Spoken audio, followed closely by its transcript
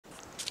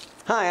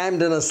Hi, I'm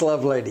Dennis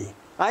Lovelady.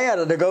 I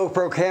added a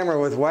GoPro camera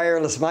with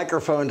wireless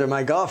microphone to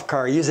my golf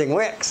car using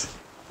Wix.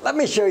 Let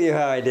me show you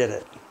how I did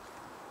it.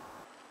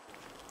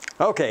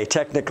 Okay,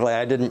 technically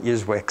I didn't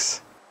use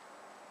Wix.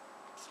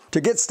 To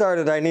get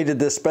started, I needed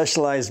this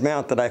specialized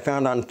mount that I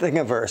found on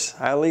Thingiverse.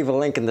 I'll leave a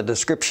link in the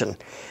description.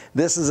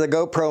 This is a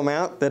GoPro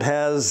mount that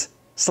has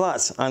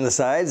slots on the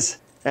sides,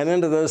 and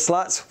into those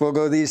slots will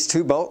go these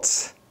 2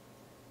 bolts.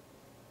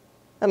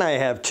 And I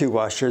have 2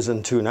 washers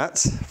and 2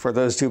 nuts for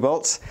those 2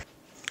 bolts.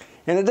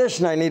 In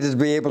addition, I needed to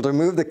be able to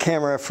move the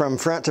camera from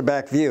front to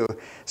back view,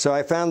 so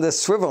I found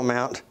this swivel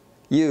mount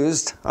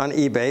used on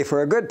eBay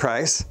for a good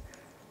price,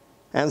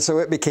 and so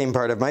it became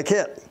part of my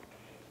kit.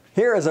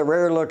 Here is a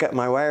rare look at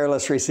my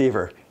wireless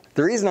receiver.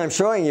 The reason I'm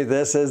showing you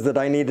this is that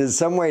I needed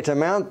some way to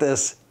mount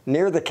this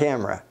near the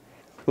camera.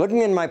 Looking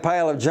in my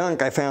pile of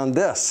junk, I found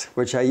this,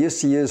 which I used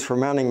to use for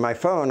mounting my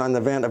phone on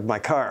the vent of my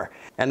car.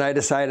 And I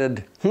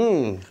decided,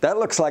 that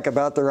looks like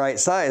about the right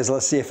size.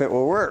 Let's see if it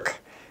will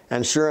work.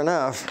 And sure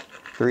enough,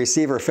 the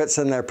receiver fits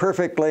in there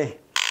perfectly.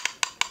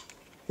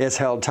 It's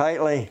held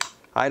tightly.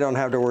 I don't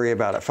have to worry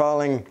about it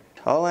falling.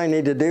 All I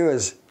need to do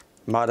is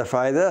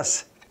modify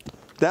this.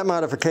 That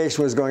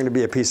modification was going to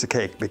be a piece of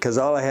cake because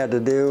all I had to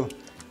do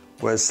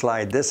was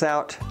slide this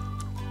out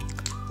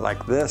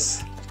like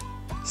this,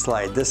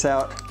 slide this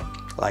out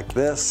like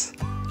this,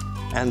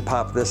 and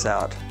pop this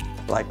out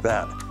like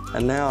that.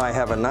 And now I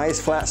have a nice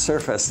flat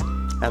surface.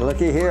 And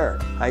looky here,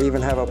 I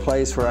even have a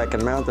place where I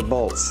can mount the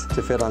bolts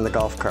to fit on the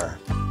golf car.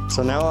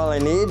 So now all I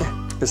need,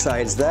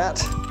 besides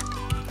that,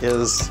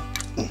 is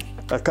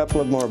a couple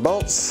of more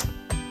bolts,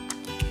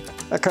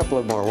 a couple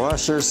of more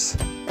washers,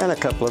 and a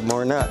couple of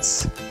more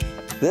nuts.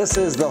 This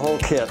is the whole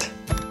kit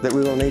that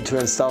we will need to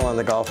install on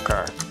the golf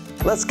car.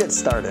 Let's get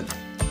started.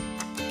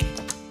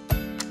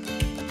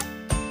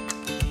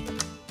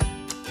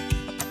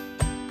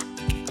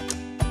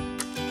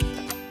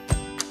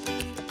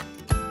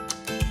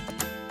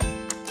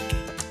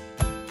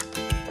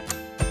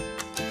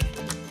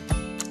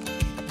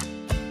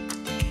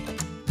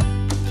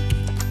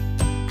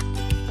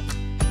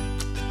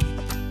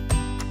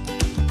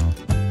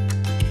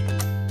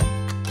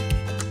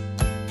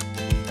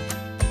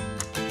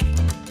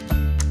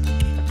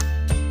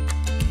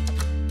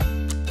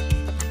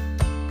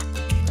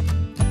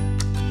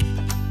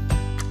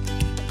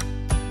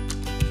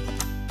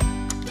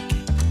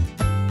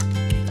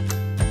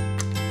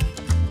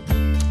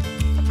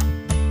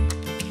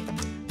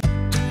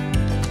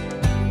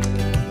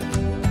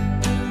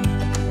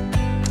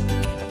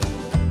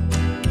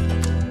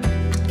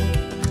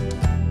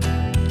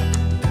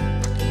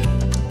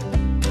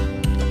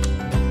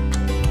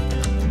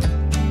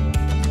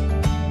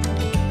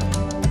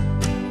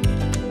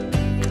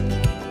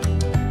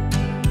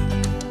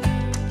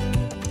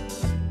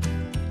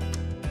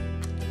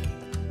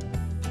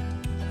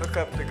 Hook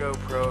up the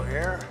GoPro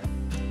here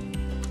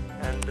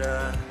and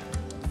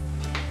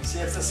see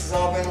if this has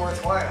all been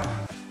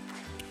worthwhile.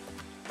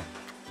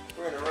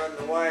 We're going to run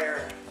the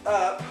wire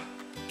up.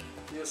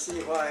 You'll see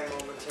why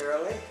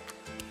momentarily.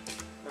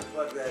 And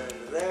plug that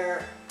into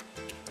there.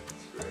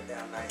 Screw it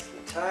down nice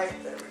and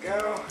tight. There we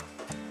go.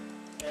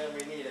 And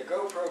we need a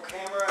GoPro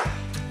camera,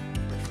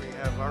 which we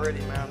have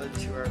already mounted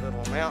to our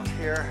little mount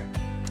here.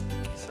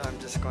 So I'm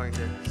just going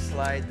to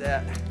slide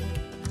that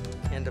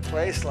into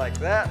place like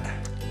that.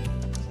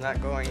 Not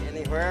going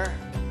anywhere.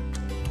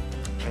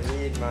 I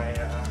need my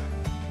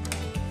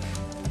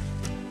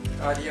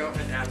audio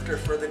adapter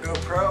for the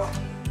GoPro,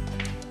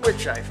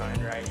 which I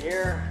find right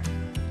here.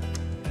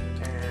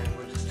 And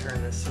we'll just turn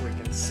this so we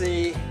can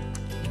see.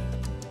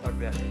 Plug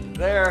that in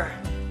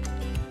there.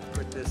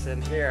 Put this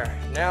in here.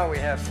 Now we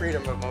have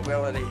freedom of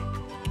mobility.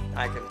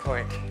 I can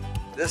point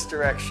this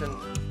direction.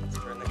 Let's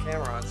turn the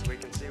camera on so we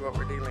can see what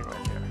we're dealing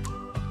with here.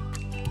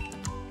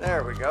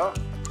 There we go.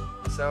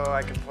 So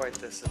I can point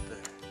this at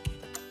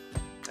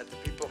the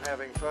people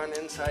having fun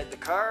inside the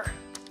car,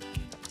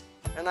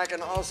 and I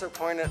can also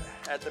point it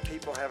at the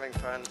people having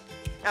fun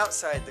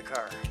outside the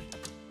car.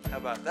 How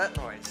about that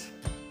noise?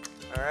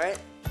 All right,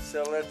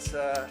 so let's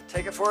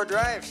take it for a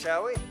drive,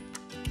 shall we?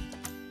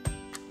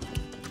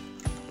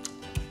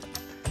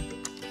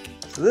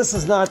 So this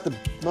is not the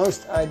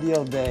most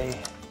ideal day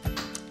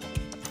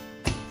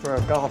for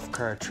a golf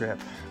car trip.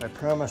 I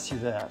promise you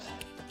that.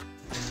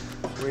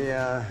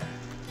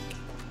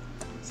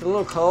 It's a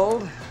little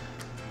cold.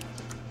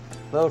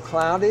 A little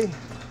cloudy.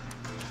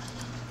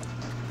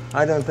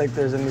 I don't think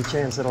there's any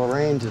chance it'll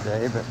rain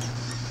today, but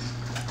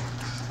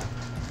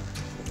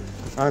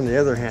on the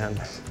other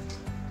hand,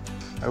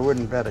 I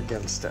wouldn't bet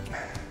against it.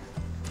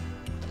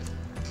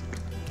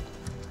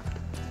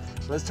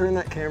 Let's turn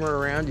that camera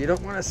around. You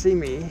don't want to see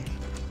me.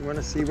 You want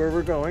to see where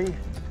we're going.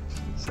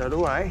 So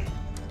do I.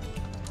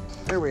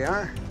 There we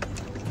are.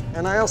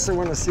 And I also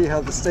want to see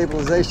how the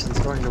stabilization is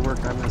going to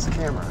work on this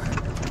camera.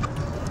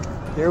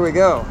 Here we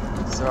go.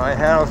 So I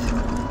have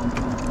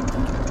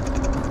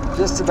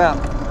just about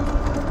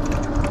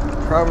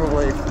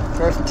probably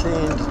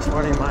 15 to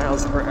 20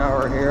 miles per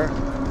hour here,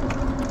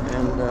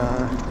 and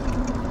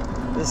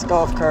This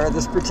golf car,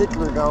 this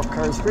particular golf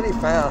car is pretty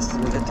fast,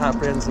 and the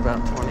top end's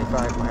about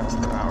 25 miles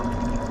per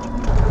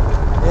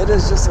hour. It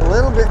is just a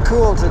little bit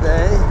cool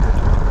today.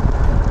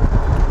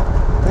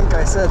 I think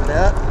I said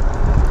that.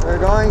 We're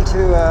going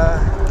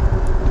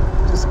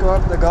to just go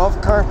up the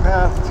golf car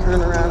path,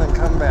 turn around and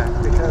come back,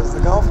 because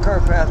the golf car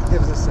path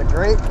gives us a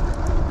great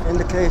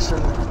indication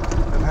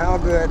of how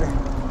good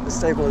the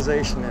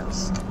stabilization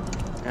is.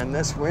 And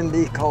this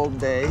windy, cold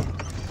day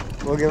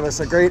will give us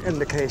a great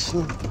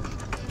indication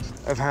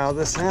of how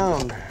the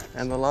sound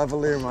and the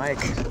lavalier mic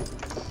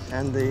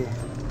and the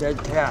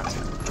dead cat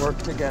work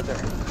together.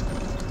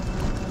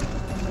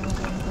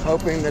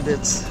 Hoping that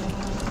it's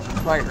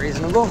quite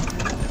reasonable.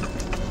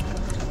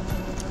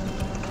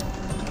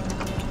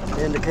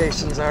 The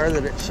indications are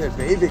that it should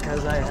be,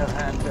 because I have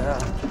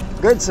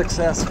had good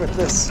success with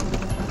this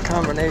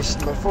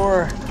combination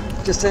before,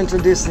 just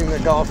introducing the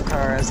golf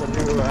car as a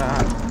new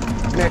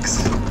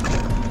mix.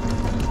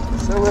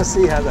 So we'll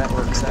see how that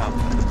works out.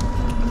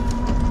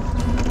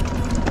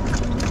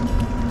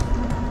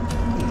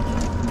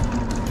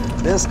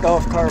 This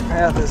golf car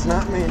path is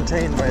not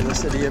maintained by the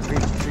city of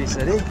Peachtree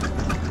City.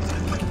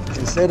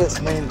 Instead,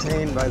 it's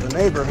maintained by the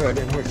neighborhood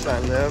in which I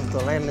live,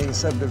 the Landing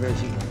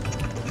subdivision.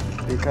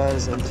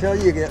 Because until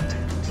you get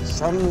to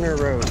Sumner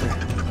Road,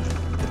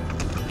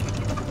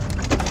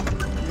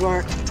 you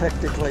aren't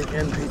technically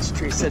in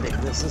Peachtree City.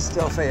 This is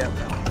still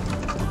Fayetteville.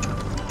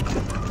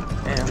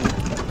 And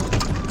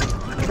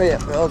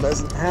Fayetteville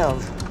doesn't have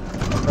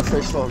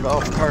official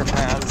golf car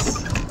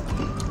paths.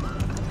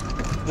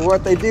 But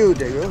what they do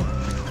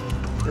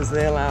is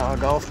they allow a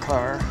golf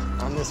car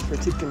on this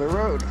particular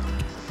road.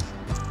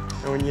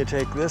 And when you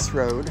take this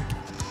road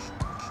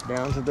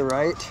down to the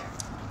right,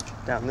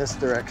 down this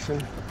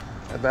direction,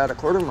 about a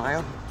quarter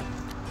mile,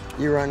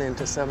 you run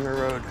into Sumner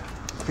Road,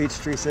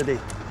 Peachtree City.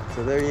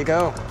 So there you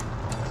go.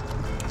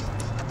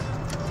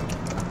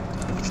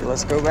 So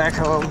let's go back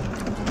home.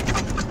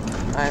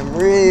 I'm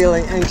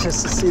really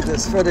anxious to see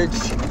this footage,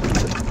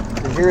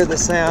 to hear the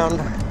sound.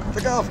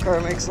 The golf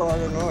car makes a lot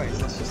of noise.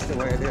 That's just the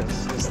way it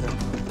is. Just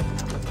the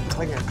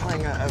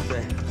clang-a of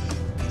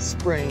the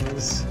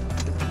springs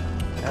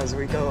as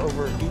we go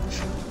over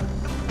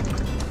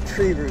each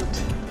tree root.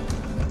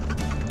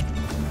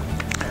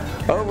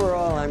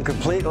 Overall, I'm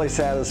completely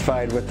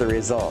satisfied with the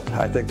result.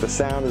 I think the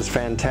sound is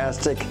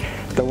fantastic.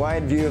 The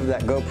wide view of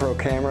that GoPro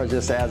camera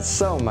just adds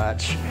so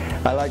much.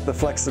 I like the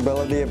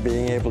flexibility of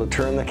being able to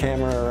turn the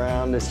camera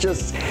around.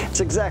 It's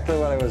exactly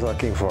what I was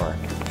looking for.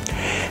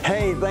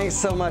 Hey, thanks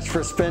so much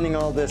for spending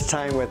all this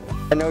time with me.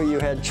 I know you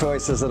had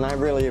choices, and I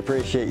really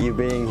appreciate you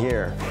being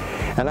here.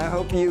 And I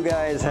hope you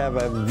guys have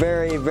a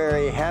very,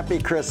 very happy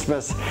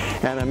Christmas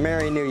and a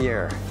Merry New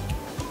Year.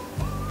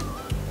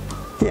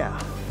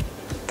 Yeah,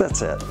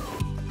 that's it.